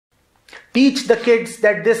Teach the kids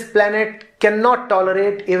that this planet cannot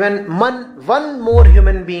tolerate even one more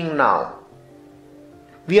human being now.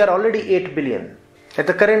 We are already 8 billion. At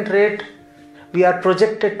the current rate, we are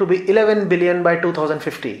projected to be 11 billion by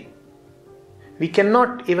 2050. We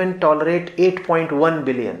cannot even tolerate 8.1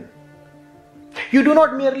 billion. You do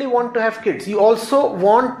not merely want to have kids, you also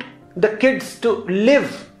want the kids to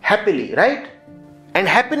live happily, right? And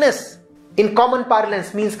happiness in common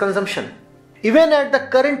parlance means consumption. Even at the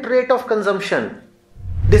current rate of consumption,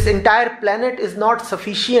 this entire planet is not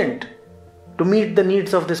sufficient to meet the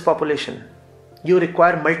needs of this population. You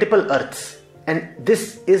require multiple Earths. And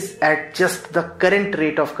this is at just the current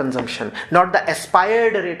rate of consumption, not the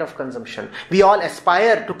aspired rate of consumption. We all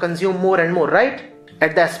aspire to consume more and more, right?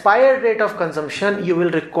 At the aspired rate of consumption, you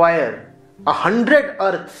will require 100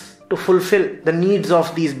 Earths to fulfill the needs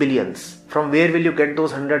of these billions. From where will you get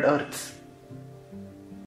those 100 Earths?